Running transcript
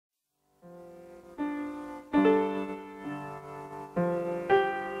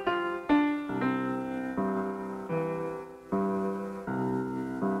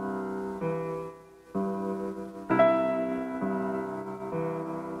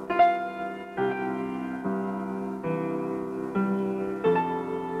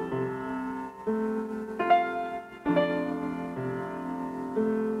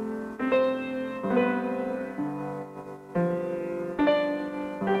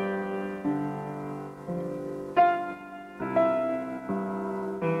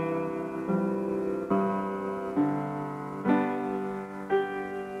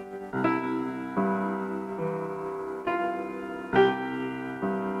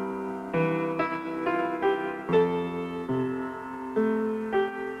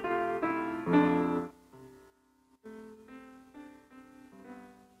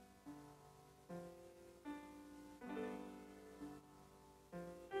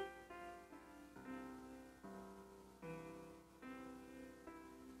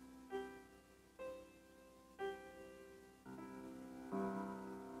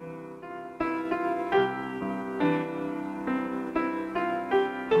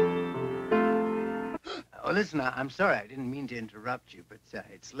Oh, listen, I'm sorry. I didn't mean to interrupt you, but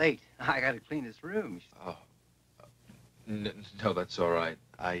it's late. I got to clean this room. Oh. No, that's all right.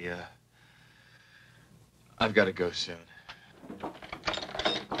 I've got to go soon.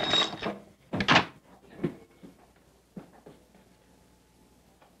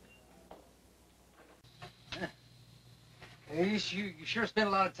 Hey, you sure spent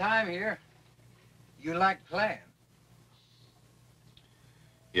a lot of time here. You like playing?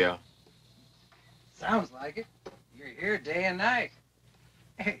 Yeah. Sounds like it. You're here day and night.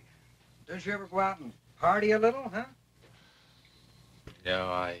 Hey, don't you ever go out and party a little, huh? No,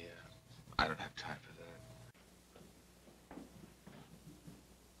 I don't have time for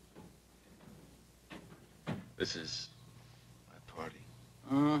that. This is my party.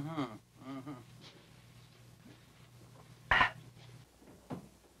 Mm-hmm. Mm-hmm. I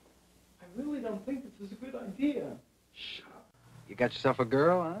really don't think this is a good idea. Shut up. You got yourself a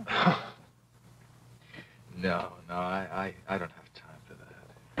girl, huh? No, I don't have time for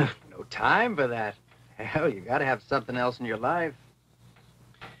that. No time for that. Hell, you gotta have something else in your life.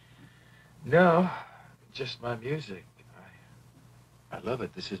 No, just my music. I love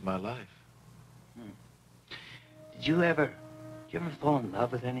it. This is my life. Did you ever fall in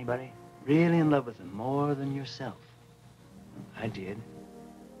love with anybody? Really in love with them more than yourself? I did.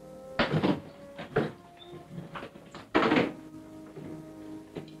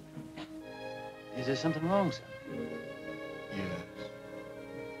 Is there something wrong, son? Yes.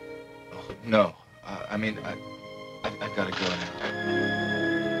 Oh, no. I mean, I've got to go now.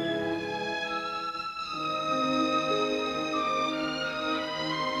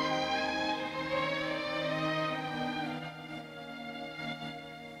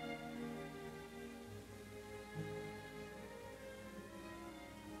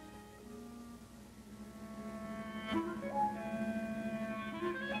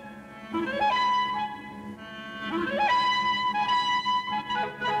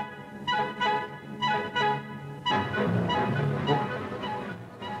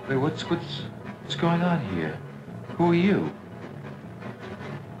 Wait, what's going on here? Who are you?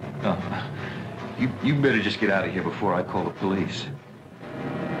 Oh, you better just get out of here before I call the police.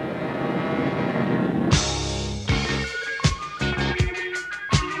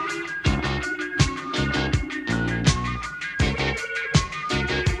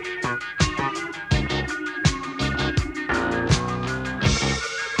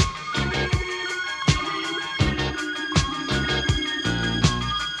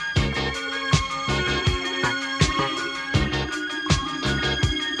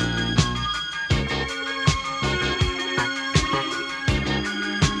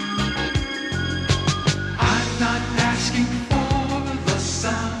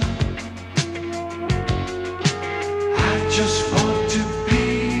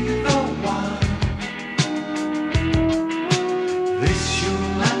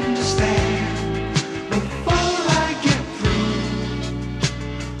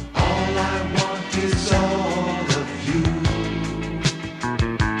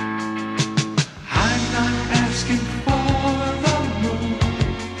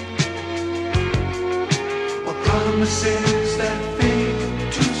 Promises that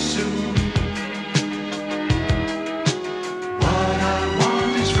fade too soon. What I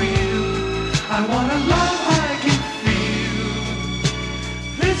want is real. I want a love I can feel.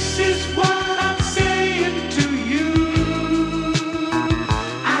 This is what I'm saying to you.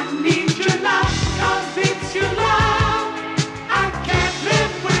 I need your love, 'cause it's your love I can't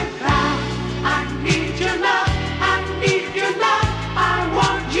live without. I need your love, I need your love, I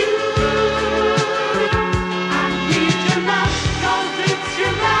want you.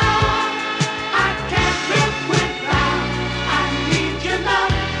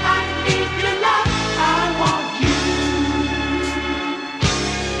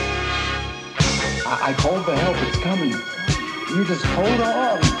 I called for help. It's coming. You just hold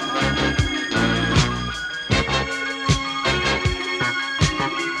on.